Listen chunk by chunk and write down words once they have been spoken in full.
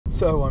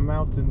So I'm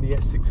out in the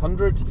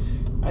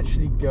S600,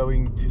 actually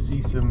going to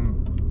see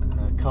some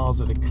cars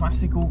at a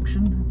classic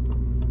auction,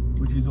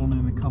 which is on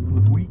in a couple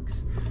of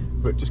weeks,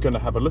 but just going to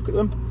have a look at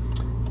them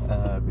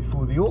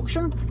before the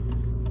auction.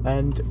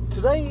 And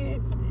today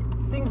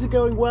things are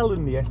going well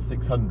in the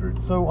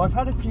S600. So I've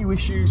had a few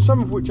issues,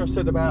 some of which I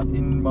said about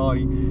in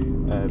my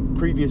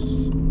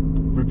previous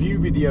review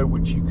video,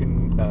 which you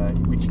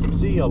can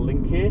see. I'll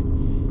link here.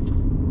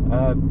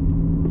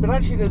 But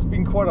actually, there's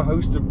been quite a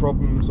host of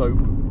problems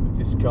with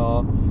this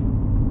car.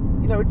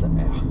 You know,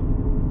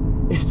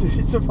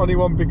 it's a funny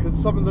one because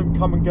some of them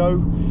come and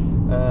go.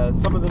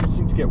 Some of them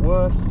seem to get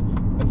worse,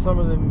 and some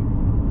of them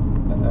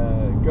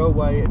go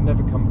away and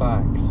never come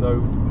back.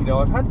 So, you know,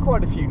 I've had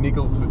quite a few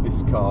niggles with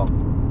this car.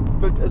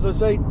 But as I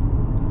say,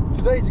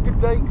 today's a good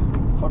day because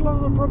quite a lot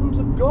of the problems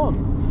have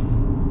gone.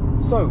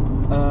 So,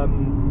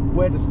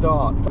 where to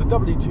start? The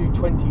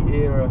W220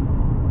 era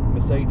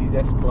Mercedes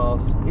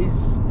S-Class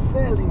is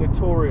fairly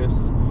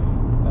notorious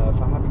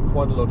for having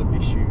quite a lot of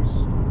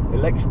issues.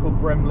 Electrical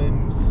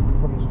gremlins,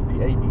 problems with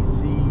the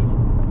ABC,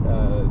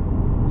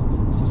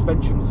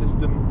 suspension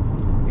system,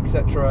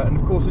 etc. And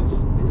of course,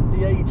 it's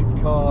the age of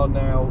car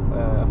now.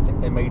 I think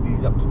they made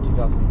these up to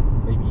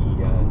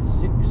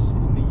 2006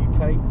 in the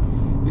UK.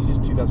 This is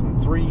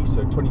 2003,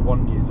 so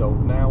 21 years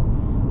old now.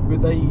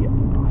 But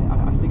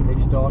I think they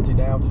started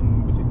out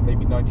in, was it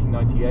maybe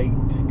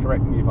 1998?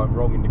 Correct me if I'm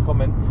wrong in the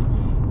comments.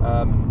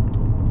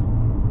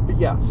 But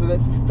yeah, so they're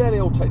fairly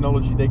old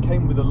technology. They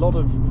came with a lot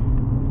of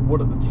what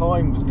at the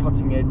time was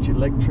cutting-edge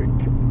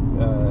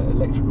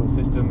electrical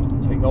systems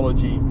and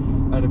technology,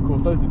 and of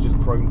course those are just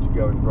prone to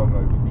going wrong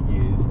over the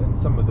years, and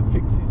some of the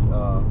fixes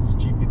are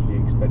stupidly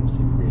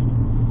expensive, really.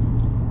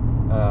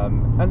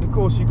 And of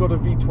course you've got a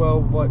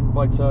V12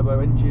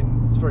 BiTurbo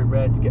engine. It's very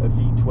rare to get a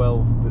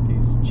V12 that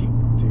is cheap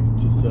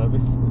to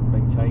service and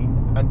maintain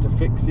and to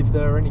fix if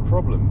there are any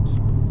problems.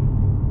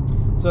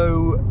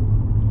 So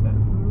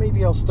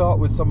maybe I'll start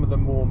with some of the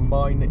more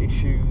minor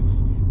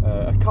issues,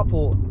 a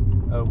couple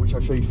which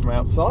I'll show you from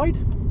outside.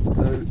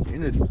 So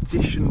in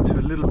addition to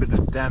a little bit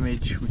of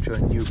damage which I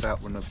knew about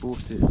when I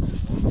bought it, on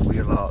the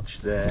wheel arch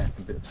there,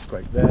 a bit of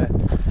scrape there,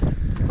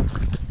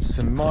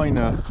 some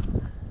minor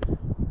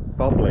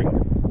bubbling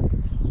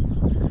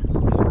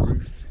on the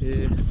roof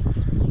here, a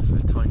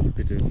tiny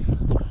bit of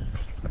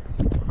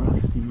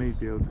rust. You may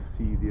be able to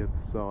see the other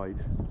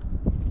side.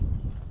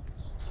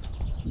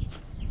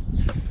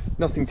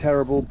 Nothing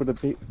terrible, but a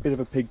bit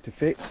of a pig to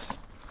fix.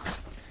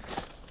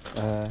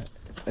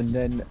 And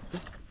then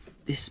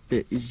this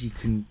bit, as you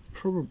can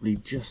probably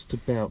just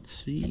about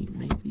see,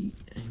 maybe,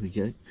 there we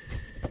go,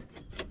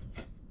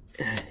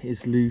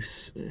 is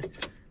loose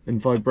and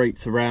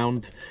vibrates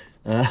around.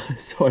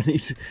 So I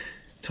need to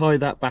tie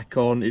that back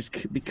on. It's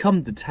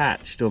become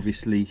detached,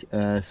 obviously,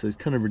 so it's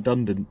kind of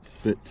redundant,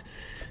 but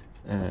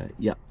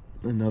yeah,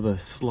 another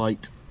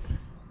slight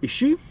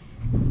issue.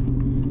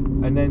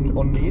 And then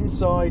on the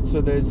inside,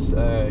 so there's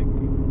a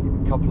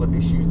couple of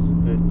issues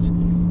that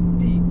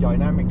the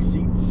dynamic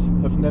seats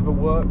have never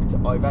worked.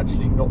 I've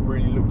actually not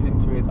really looked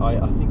into it.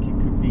 I think it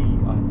could be,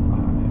 I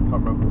can't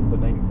remember what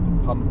the name of the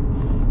pump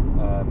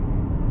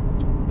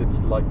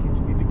that's likely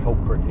to be the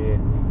culprit here.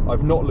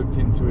 I've not looked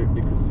into it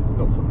because it's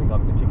not something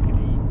I'm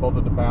particularly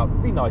bothered about.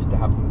 It'd be nice to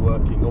have them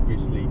working,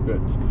 obviously,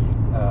 but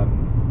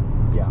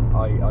yeah,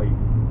 I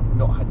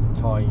not had the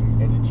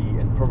time, energy,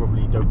 and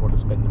probably don't want to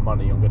spend the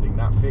money on getting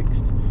that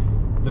fixed.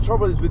 The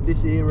trouble is with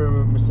this era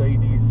of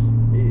Mercedes,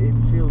 it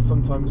feels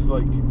sometimes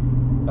like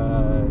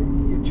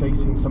you're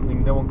chasing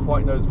something. No one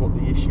quite knows what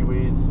the issue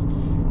is,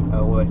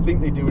 or they think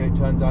they do, and it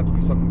turns out to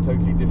be something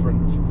totally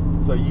different.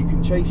 So you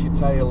can chase your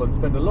tail and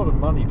spend a lot of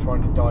money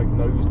trying to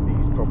diagnose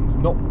these problems.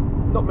 Not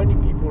many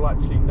people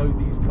actually know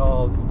these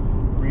cars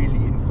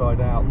really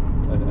inside out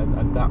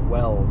and that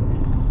well,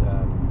 is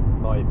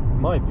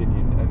my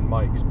opinion and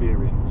my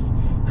experience.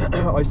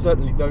 I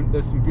certainly don't.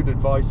 There's some good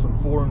advice on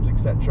forums,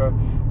 etc.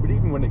 But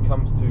even when it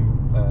comes to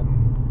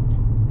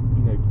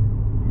you know,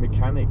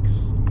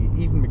 mechanics,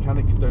 even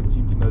mechanics don't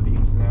seem to know the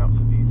ins and outs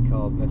of these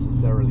cars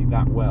necessarily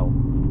that well.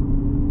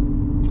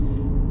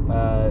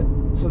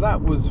 So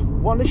that was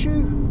one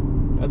issue,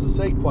 as I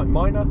say, quite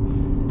minor.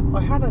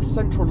 I had a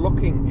central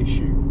locking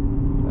issue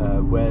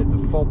where the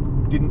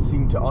fob didn't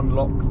seem to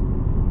unlock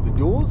the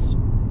doors.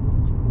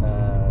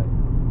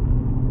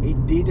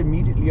 It did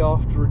immediately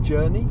after a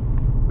journey,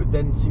 but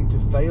then seemed to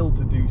fail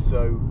to do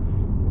so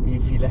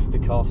if you left the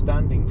car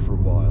standing for a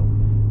while.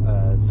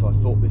 So I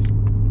thought this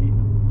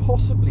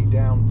possibly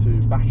down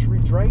to battery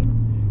drain,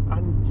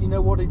 and you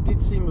know what, it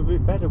did seem a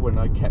bit better when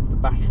I kept the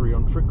battery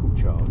on trickle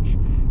charge,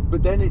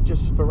 but then it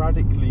just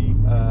sporadically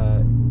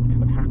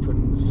kind of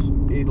happens.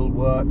 It'll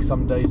work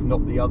some days,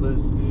 not the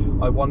others.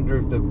 I wonder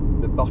if the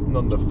button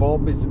on the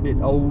fob is a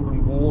bit old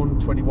and worn,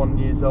 21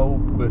 years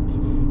old, but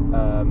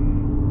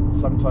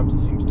sometimes it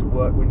seems to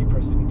work when you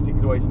press it in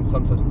particular ways and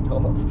sometimes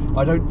not.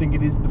 I don't think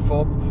it is the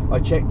fob.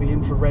 I checked the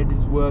infrared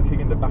is working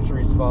and the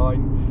battery's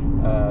fine.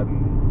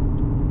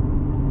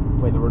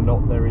 Whether or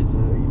not there is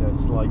a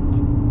slight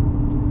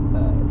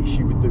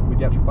issue with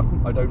the actual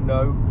button. I don't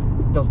know.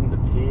 It doesn't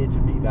appear to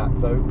be that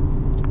though.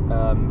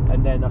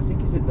 And then I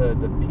think, is it the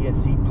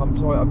PSE pump?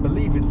 So I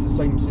believe it's the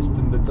same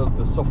system that does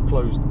the soft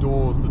closed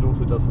doors, that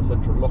also does the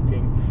central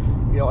locking.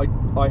 You know,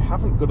 I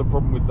haven't got a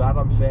problem with that,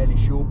 I'm fairly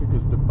sure,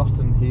 because the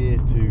button here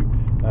to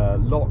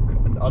lock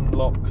and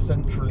unlock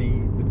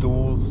centrally the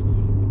doors,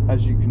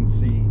 as you can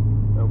see,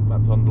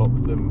 that's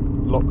unlocked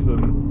them, lock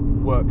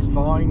them, works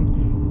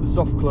fine. The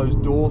soft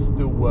closed doors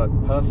still work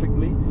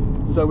perfectly,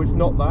 so it's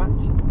not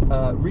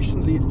that.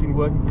 Recently it's been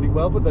working pretty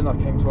well, but then I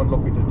came to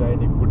unlock it today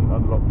and it wouldn't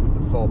unlock with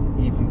the fob,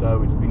 even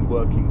though it's been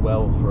working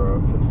well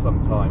for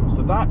some time.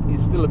 So that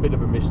is still a bit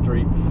of a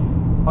mystery.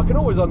 I can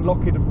always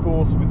unlock it, of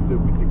course, with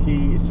the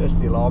key. It sets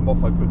the alarm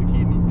off, I put the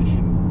key in the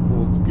ignition,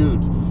 all's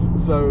good.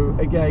 So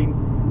again,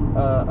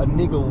 a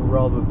niggle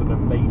rather than a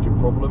major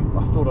problem.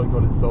 I thought I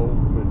got it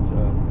solved, but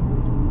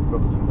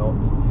obviously not.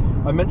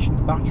 I mentioned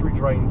the battery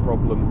drain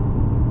problem.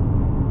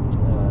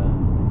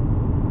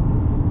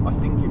 I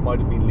think it might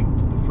have been linked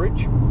to the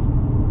fridge.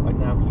 I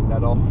now keep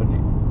that off and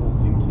it all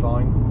seems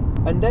fine.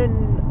 And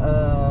then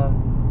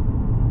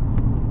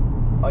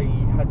I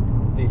had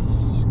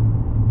this,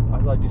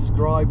 as I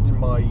described in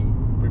my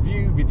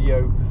review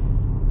video,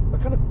 a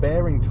kind of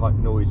bearing type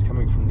noise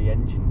coming from the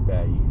engine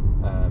bay.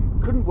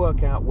 Couldn't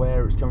work out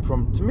where it's coming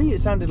from. To me it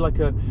sounded like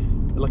a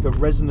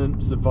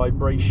resonance, a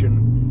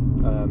vibration,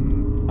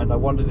 and I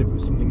wondered if it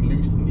was something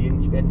loose in the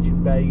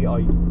engine bay.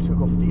 I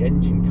took off the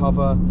engine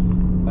cover,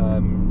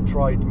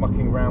 tried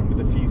mucking around with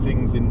a few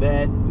things in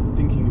there,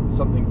 thinking it was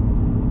something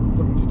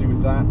to do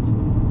with that.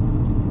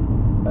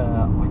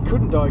 I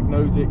couldn't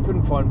diagnose it,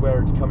 couldn't find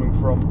where it's coming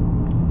from.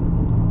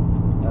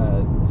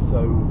 So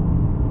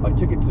I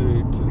took it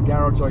to the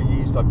garage I've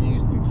used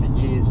them for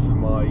years for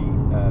my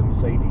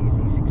Mercedes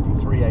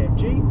E63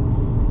 AMG.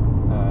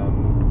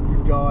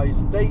 Good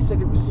guys. They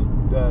said it was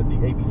the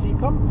ABC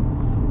pump,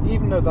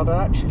 even though that had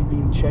actually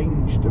been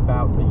changed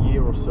about a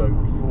year or so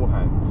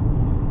beforehand.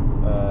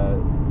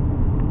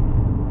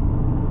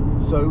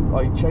 So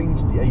I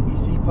changed the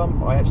ABC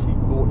pump. I actually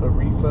bought a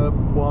refurb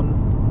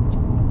one.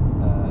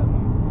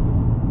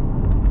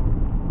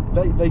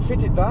 They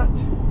fitted that,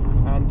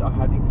 and I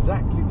had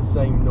exactly the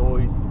same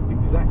noise,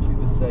 exactly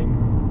the same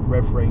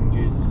rev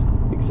ranges,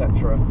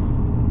 etc.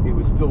 It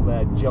was still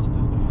there just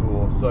as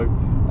before. So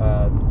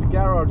the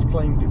garage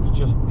claimed it was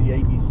just the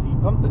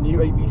ABC pump, the new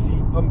ABC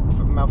pump,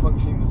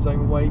 malfunctioning the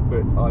same way,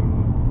 but I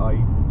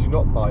do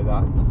not buy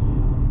that.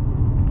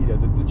 You know,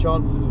 the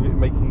chances of it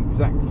making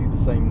exactly the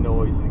same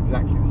noise and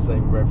exactly the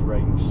same rev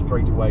range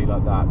straight away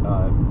like that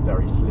are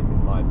very slim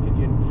in my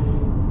opinion.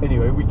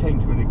 Anyway, we came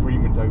to an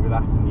agreement over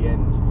that in the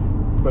end.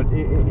 But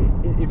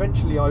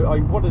eventually I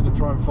wanted to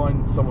try and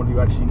find someone who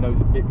actually knows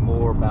a bit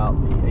more about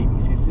the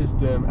ABC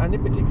system, and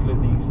in particular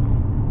these,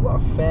 what are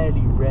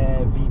fairly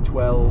rare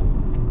V12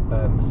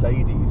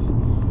 Mercedes.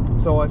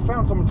 So I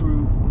found someone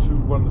through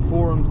one of the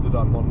forums that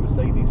I'm on,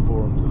 Mercedes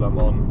forums that I'm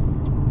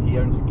on. He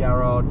owns a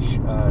garage,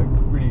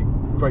 really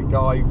great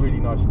guy, really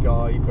nice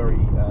guy, very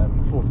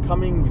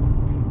forthcoming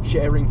with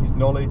sharing his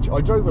knowledge.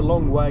 I drove a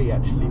long way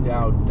actually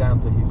down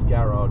to his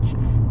garage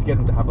to get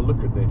him to have a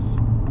look at this.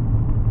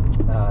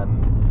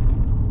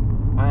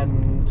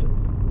 And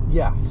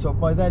yeah, so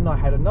by then I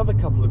had another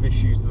couple of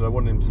issues that I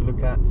wanted him to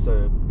look at.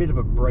 So a bit of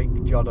a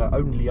brake judder,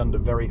 only under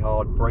very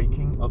hard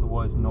braking,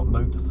 otherwise not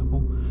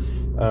noticeable.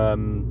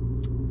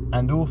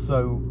 And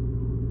also,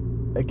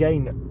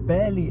 again,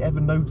 barely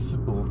ever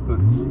noticeable, but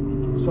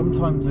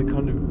sometimes a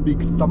kind of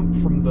big thump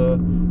from the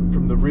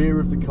rear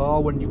of the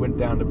car when you went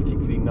down a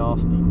particularly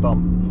nasty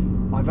bump.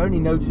 I've only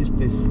noticed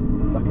this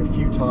like a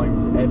few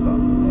times ever,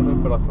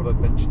 but I thought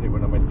I'd mention it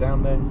when I went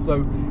down there.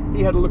 So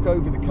he had a look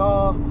over the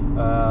car.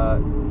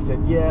 He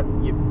said, yeah,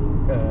 your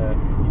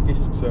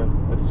discs are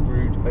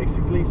screwed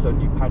basically, so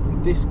new pads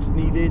and discs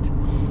needed.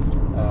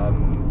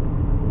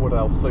 What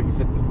else? So he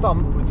said the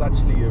thump was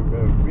actually a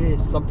rear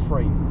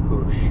subframe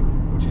bush,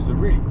 which is a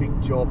really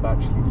big job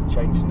actually to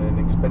change in an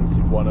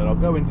expensive one, and I'll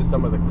go into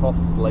some of the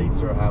costs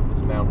later of how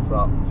this mounts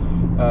up.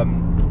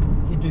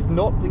 He does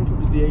not think it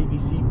was the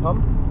ABC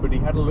pump, but he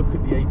had a look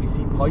at the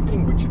ABC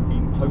piping, which had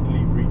been totally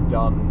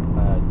redone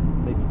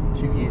maybe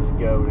 2 years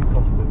ago at a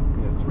cost of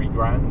 $3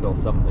 grand or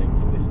something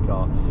for this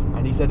car,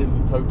 and he said it was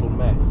a total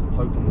mess, a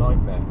total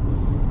nightmare.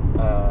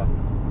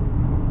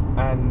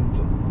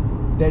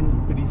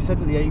 But he said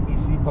that the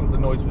ABC pump, the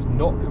noise was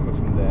not coming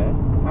from there.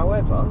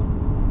 However,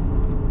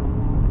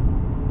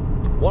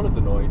 one of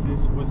the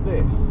noises was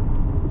this,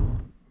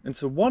 and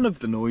so one of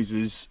the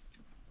noises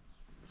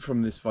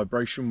from this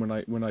vibration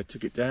when I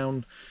took it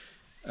down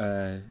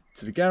to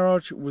the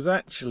garage was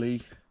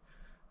actually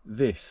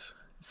this,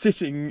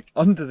 sitting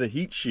under the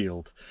heat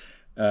shield,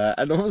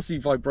 and obviously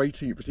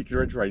vibrating at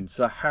particular edge range.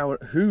 So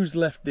who's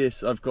left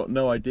this, I've got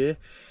no idea,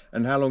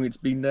 and how long it's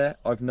been there,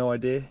 I've no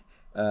idea.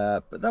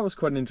 But that was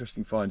quite an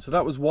interesting find. So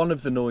that was one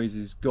of the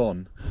noises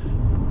gone.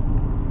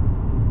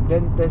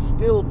 Then there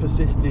still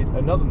persisted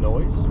another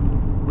noise,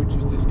 which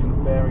was this kind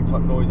of bearing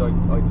type noise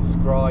I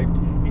described.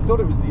 He thought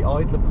it was the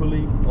idler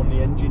pulley on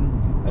the engine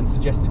and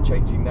suggested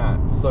changing that.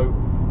 So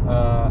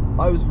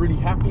I was really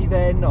happy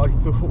then. I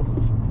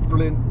thought,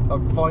 brilliant,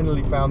 I've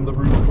finally found the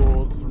root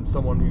cause from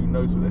someone who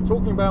knows what they're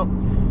talking about.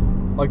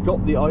 I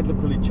got the idler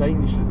pulley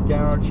changed at the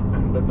garage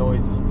and the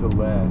noise is still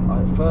there.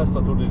 At first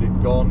I thought it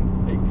had gone,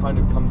 it kind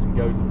of comes and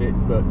goes a bit,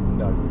 but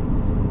no,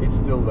 it's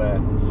still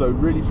there. So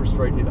really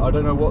frustrated. I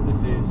don't know what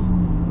this is.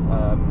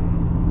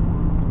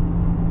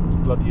 It's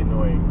bloody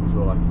annoying is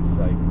all I can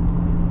say.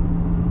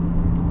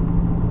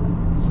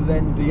 So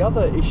then the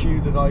other issue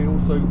that I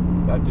also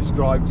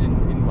described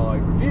in my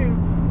review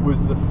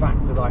was the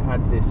fact that I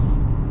had this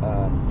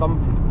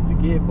thumping of the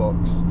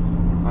gearbox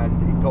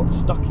and it got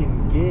stuck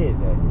in gear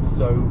then.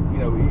 So, you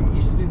know, it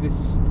used to do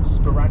this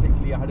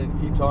sporadically. I had it a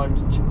few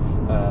times. It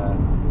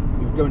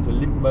would go into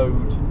limp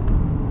mode,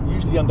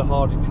 usually under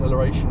hard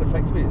acceleration.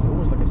 Effectively, it's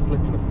almost like a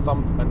slip and a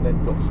thump, and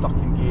then got stuck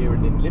in gear,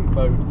 and in limp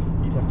mode,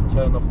 you'd have to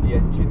turn off the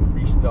engine,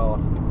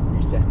 restart, and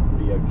reset and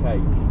be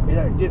okay. You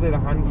know, it did it a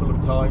handful of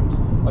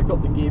times. I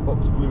got the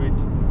gearbox fluid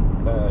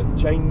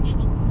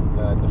changed,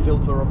 the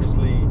filter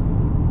obviously.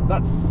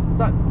 That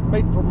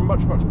made the problem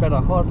much better.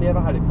 I hardly ever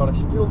had it, but I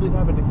still did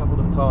have it a couple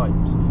of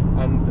times.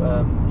 And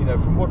you know,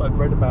 from what I'd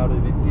read about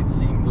it, it did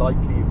seem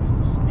likely it was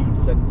the speed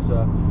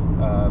sensor,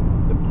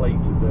 the plate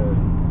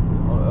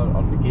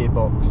on the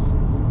gearbox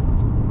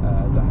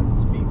that has the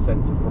speed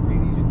sensor probably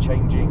needed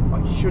changing.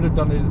 I should have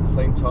done it at the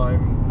same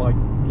time. My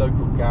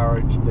local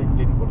garage, they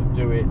didn't want to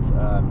do it.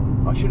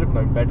 I should have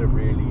known better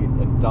really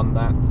and done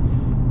that.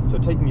 So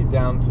taking it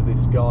down to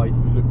this guy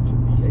who looked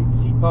at the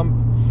 8C pump,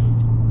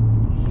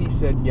 he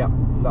said, yeah,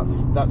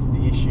 that's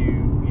the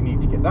issue, you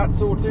need to get that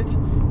sorted.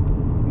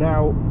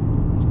 Now,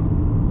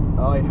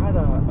 I had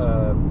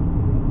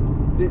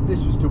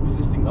this was still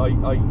persisting. I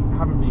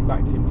haven't been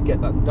back to him to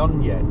get that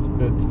done yet,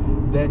 but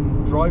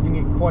then driving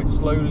it quite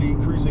slowly,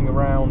 cruising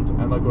around,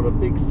 and I got a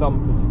big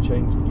thump as it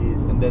changed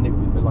gears, and then it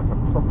was like a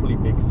properly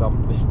big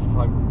thump this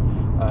time,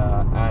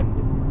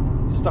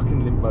 and stuck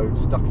in limp mode,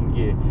 stuck in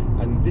gear,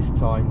 and this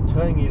time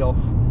turning it off,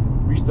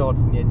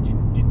 restarting the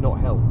engine did not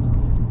help.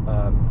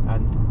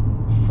 And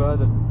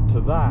further to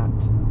that,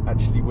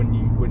 actually, when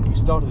you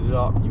started it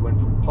up, you went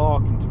from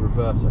park into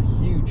reverse, a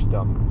huge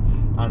thump,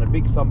 and a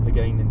big thump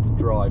again into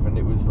drive, and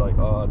it was like,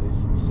 oh,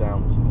 this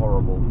sounds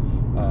horrible,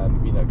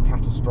 you know,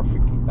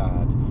 catastrophically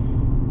bad.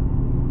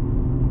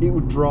 It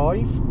would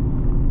drive,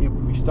 it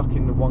would be stuck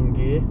in the one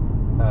gear,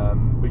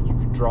 but you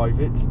could drive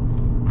it,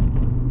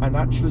 and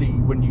actually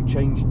when you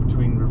changed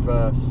between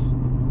reverse,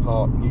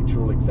 park,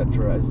 neutral,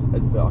 etc., as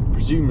I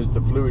presume as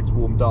the fluids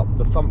warmed up,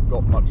 the thump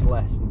got much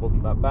less and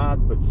wasn't that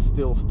bad, but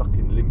still stuck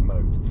in limp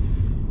mode.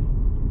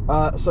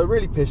 So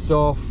really pissed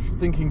off,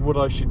 thinking what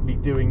I should be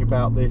doing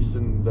about this,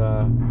 and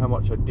how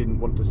much I didn't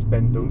want to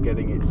spend on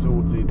getting it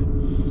sorted.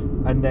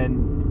 And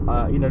then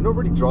you know, not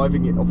really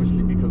driving it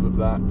obviously because of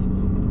that.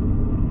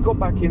 Got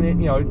back in it,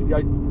 you know,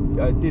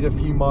 I did a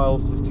few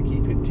miles just to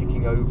keep it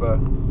ticking over,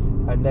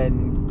 and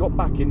then got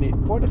back in it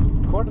quite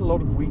a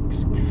lot of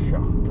weeks, a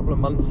couple of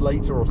months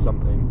later or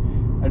something,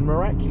 and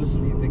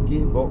miraculously the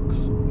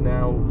gearbox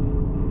now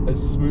as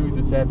smooth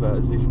as ever,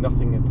 as if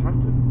nothing had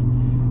happened.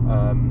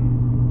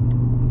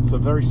 So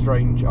very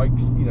strange.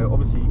 You know,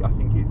 obviously I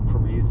think it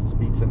probably is the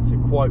speed sensor.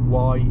 Quite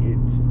why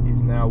it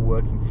is now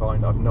working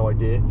fine, I've no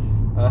idea.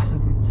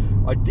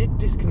 I did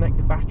disconnect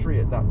the battery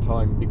at that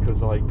time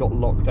because I got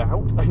locked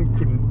out and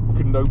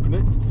couldn't open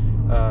it,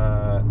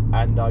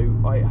 and I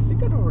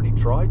think I'd already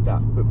tried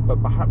that,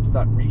 but perhaps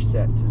that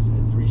reset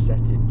has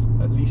reset it,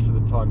 at least for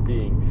the time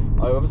being.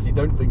 I obviously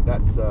don't think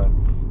that's a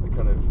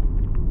kind of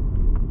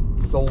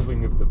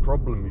solving of the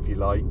problem, if you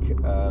like.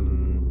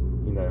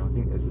 You know, I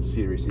think there's a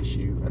serious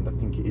issue, and I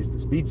think it is the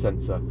speed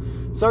sensor.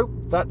 So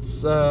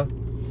that's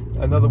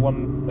another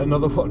one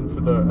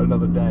for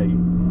another day.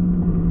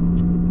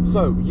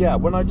 So yeah,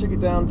 when I took it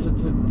down to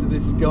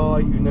this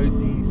guy who knows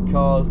these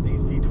cars,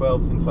 these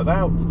V12s inside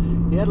out,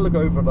 he had a look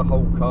over the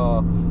whole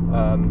car.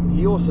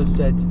 He also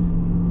said,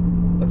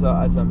 as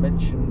I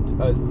mentioned,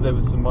 there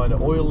was some minor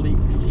oil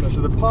leaks.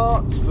 So the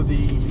parts for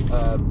the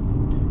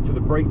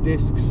brake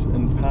discs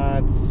and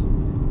pads,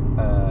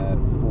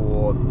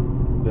 for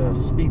the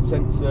speed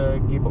sensor,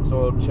 gearbox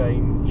oil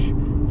change,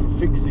 for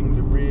fixing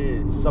the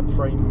rear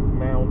subframe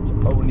mount.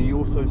 Oh, and he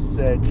also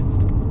said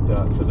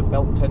that for the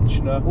belt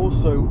tensioner,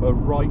 also a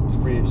right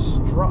rear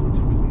strut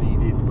was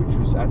needed, which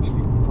was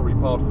actually probably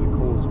part of the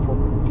cause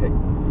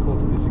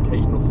of this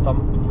occasional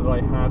thump that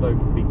I had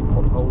over big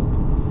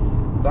potholes.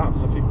 That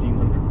was a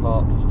 1,500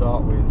 part to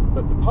start with,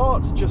 but the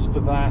parts just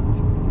for that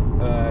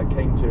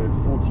came to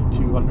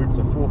 4,200,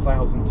 so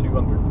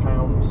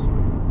 £4,200.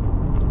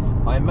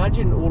 I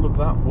imagine all of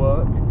that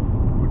work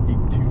would be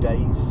 2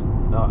 days,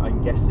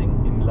 I'm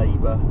guessing, in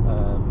labour,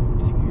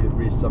 particularly the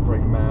rear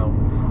subframe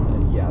mount.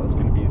 Yeah, that's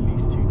going to be at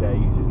least 2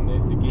 days, isn't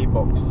it? The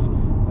gearbox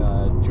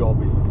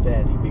job is a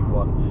fairly big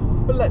one,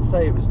 but let's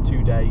say it was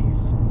 2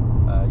 days.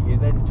 You're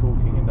then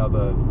talking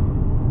another,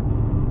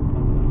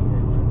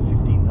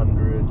 from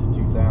 1,500 to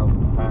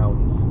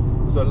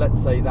 £2,000. So let's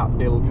say that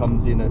bill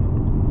comes in at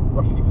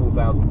roughly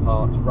 4,000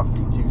 parts,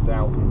 roughly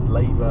 2,000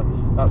 labour.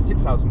 That's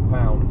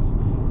 £6,000.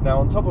 Now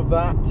on top of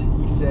that,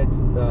 he said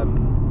the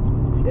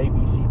the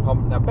ABC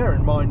pump. Now bear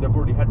in mind, I've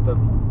already had the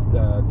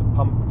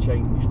pump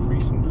changed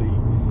recently.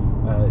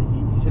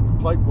 He said the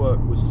pipe work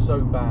was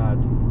so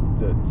bad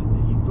that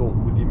he thought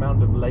with the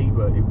amount of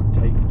labour it would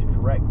take to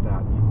correct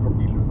that, he'd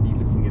probably be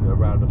looking at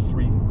around a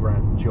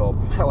 £3,000 job.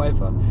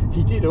 However,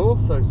 he did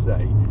also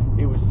say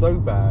it was so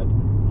bad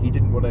he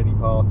didn't want any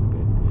part of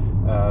it.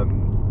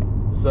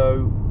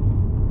 So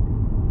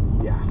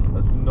yeah,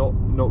 that's not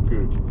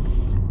good.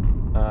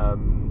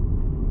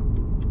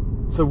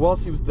 So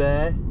whilst he was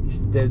there, he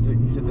said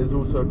there's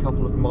also a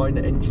couple of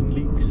minor engine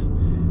leaks.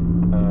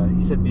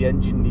 He said the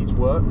engine needs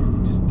work.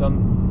 Just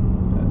done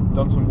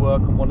some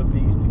work on one of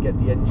these to get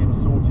the engine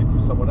sorted for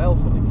someone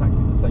else on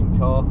exactly the same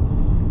car.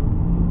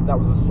 That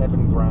was a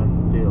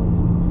 £7,000 bill.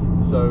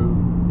 So,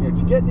 you know,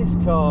 to get this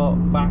car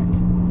back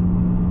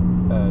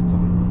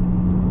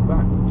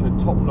to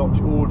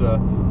top-notch order,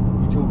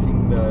 you're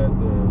talking the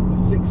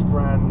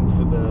 £6,000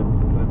 for the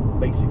kind of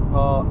basic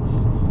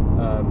parts,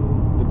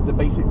 the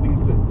basic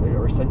things that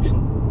are essential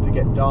to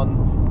get done,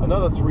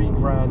 another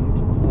 £3,000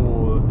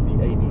 for the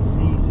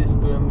ABC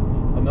system,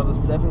 another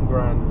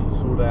 £7,000 to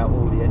sort out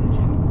all the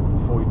engine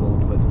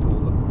foibles, let's call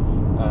them.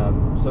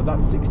 So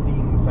that's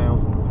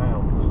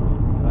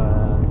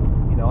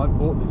 £16,000. You know, I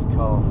bought this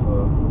car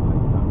for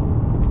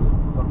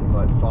something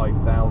like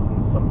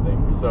 5,000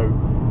 something. So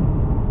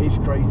it's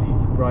crazy,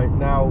 right?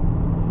 Now,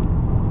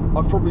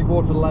 I've probably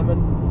bought a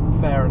lemon,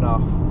 fair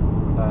enough.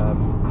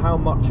 How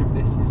much of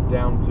this is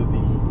down to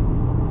the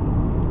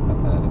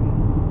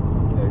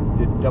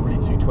the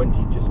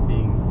W220 just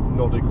being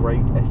not a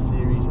great S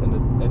series,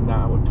 and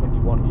now at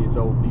 21 years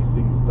old these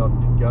things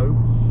started to go,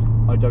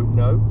 I don't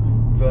know,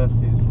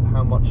 versus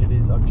how much it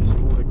is I've just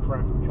bought a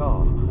crap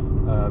car.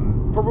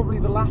 Probably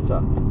the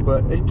latter,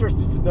 but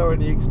interested to know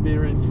any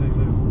experiences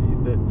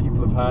that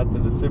people have had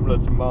that are similar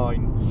to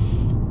mine.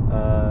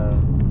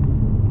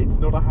 It's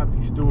not a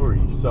happy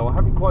story, so I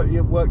haven't quite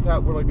yet worked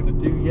out what I'm going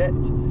to do yet.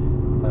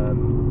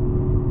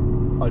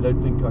 I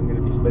don't think I'm going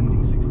to be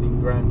spending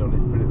 £16,000 on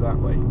it, put it that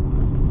way.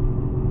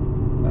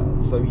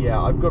 So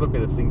yeah, I've got a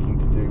bit of thinking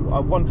to do.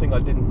 One thing I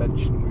didn't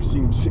mention, which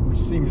seems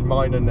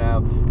minor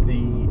now,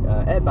 the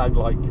airbag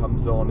light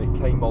comes on. It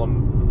came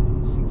on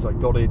since I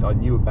got it. I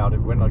knew about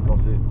it when I got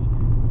it.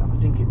 I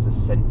think it's a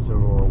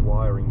sensor or a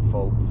wiring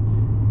fault.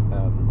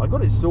 I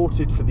got it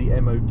sorted for the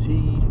MOT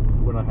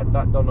when I had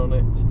that done on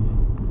it,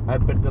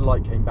 but the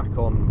light came back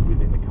on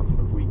within a couple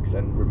of weeks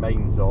and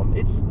remains on.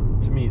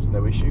 To me, it's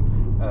no issue.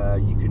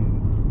 You can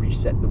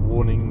reset the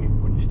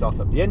warning when you start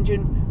up the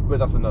engine, but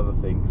that's another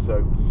thing.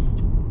 So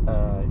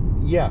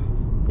yeah,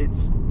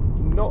 it's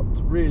not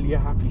really a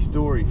happy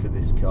story for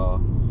this car.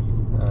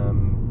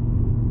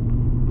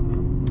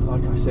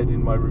 Like I said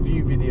in my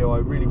review video, I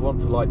really want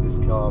to like this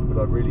car, but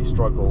I really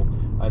struggle,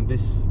 and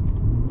this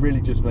really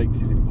just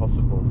makes it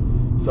impossible.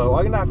 So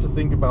I'm gonna have to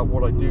think about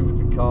what I do with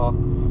the car.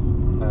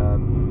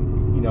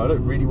 You know, I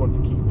don't really want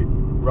to keep it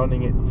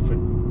running it for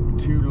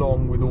too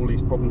long with all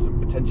these problems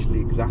and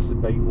potentially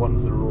exacerbate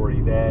ones that are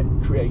already there,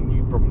 create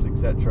new problems,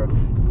 etc.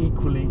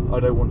 Equally, I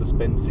don't want to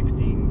spend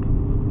 16+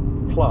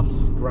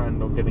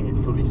 grand on getting it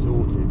fully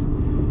sorted.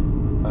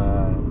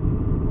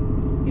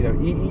 You know,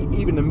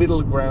 even the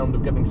middle ground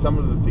of getting some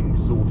of the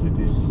things sorted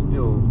is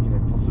still, you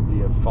know,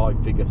 possibly a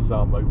 5-figure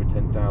sum, over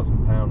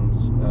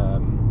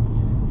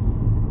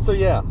 £10,000. So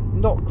yeah,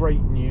 not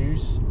great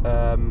news.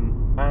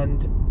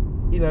 And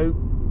you know,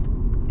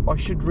 I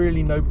should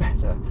really know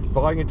better.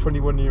 Buying a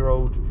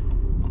 21-year-old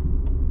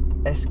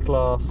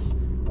S-Class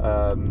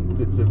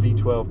that's a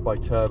V12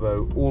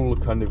 BiTurbo, all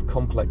the kind of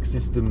complex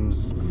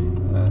systems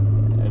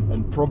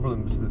and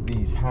problems that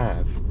these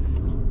have,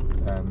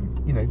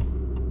 you know,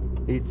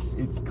 it's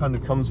kind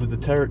of comes with the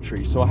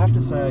territory. So I have to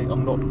say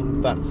I'm not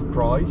that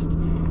surprised.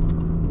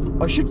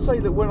 I should say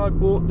that when I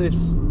bought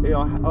this, you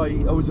know,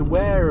 I was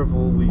aware of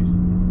all these,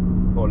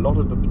 or a lot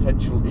of the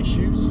potential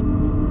issues.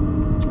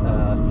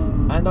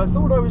 And I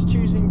thought I was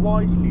choosing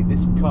wisely.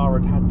 This car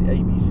had the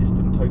ABC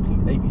system totally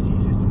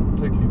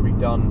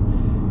redone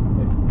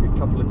a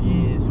couple of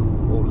years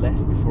or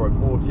less before I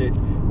bought it.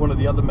 One of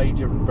the other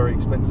major and very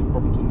expensive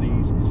problems on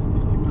these is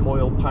the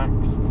coil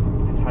packs.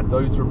 It had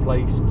those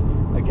replaced.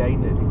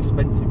 Again, an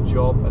expensive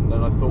job. And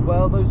then I thought,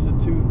 well, those are the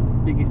two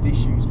biggest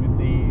issues with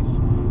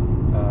these.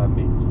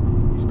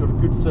 It's got a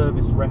good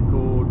service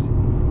record.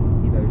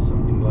 You know,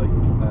 something like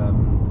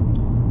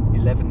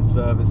 11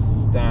 service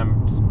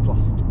stamps,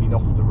 plus it's been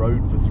off the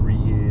road for 3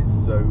 years,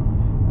 so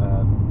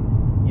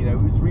you know,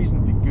 it was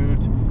reasonably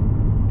good. It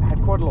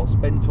had quite a lot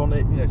spent on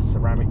it, you know,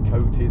 ceramic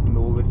coated and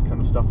all this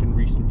kind of stuff in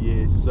recent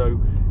years, so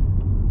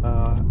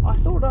I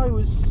thought I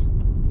was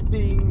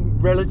being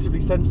relatively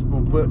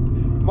sensible, but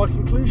my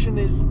conclusion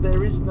is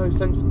there is no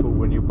sensible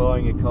when you're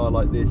buying a car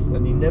like this,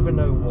 and you never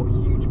know what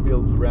huge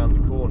bill's around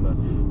the corner.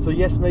 So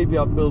yes, maybe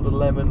I'll build a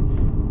lemon.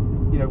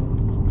 You know,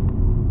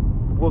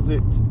 was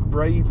it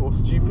brave or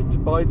stupid to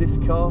buy this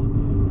car?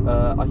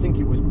 I think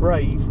it was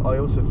brave. I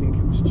also think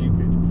it was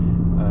stupid.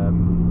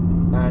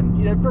 And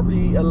you know,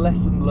 probably a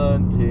lesson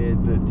learned here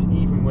that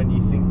even when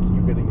you think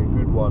you're getting a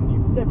good one, you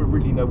never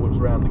really know what's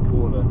around the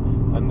corner,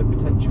 and the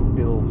potential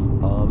bills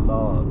are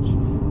large.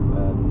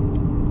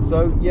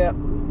 So yeah,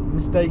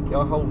 mistake,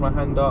 I hold my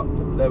hand up,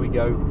 there we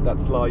go,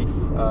 that's life.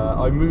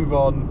 I move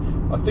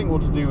on, I think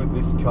what to do with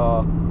this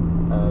car,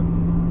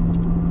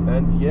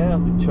 and yeah,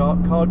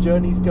 the car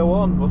journeys go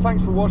on. Well,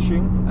 thanks for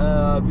watching.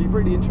 I'd be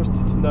really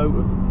interested to know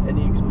of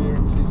any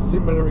experiences,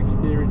 similar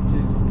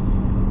experiences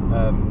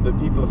that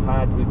people have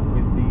had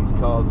with these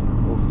cars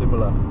or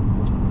similar.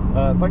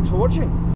 Thanks for watching.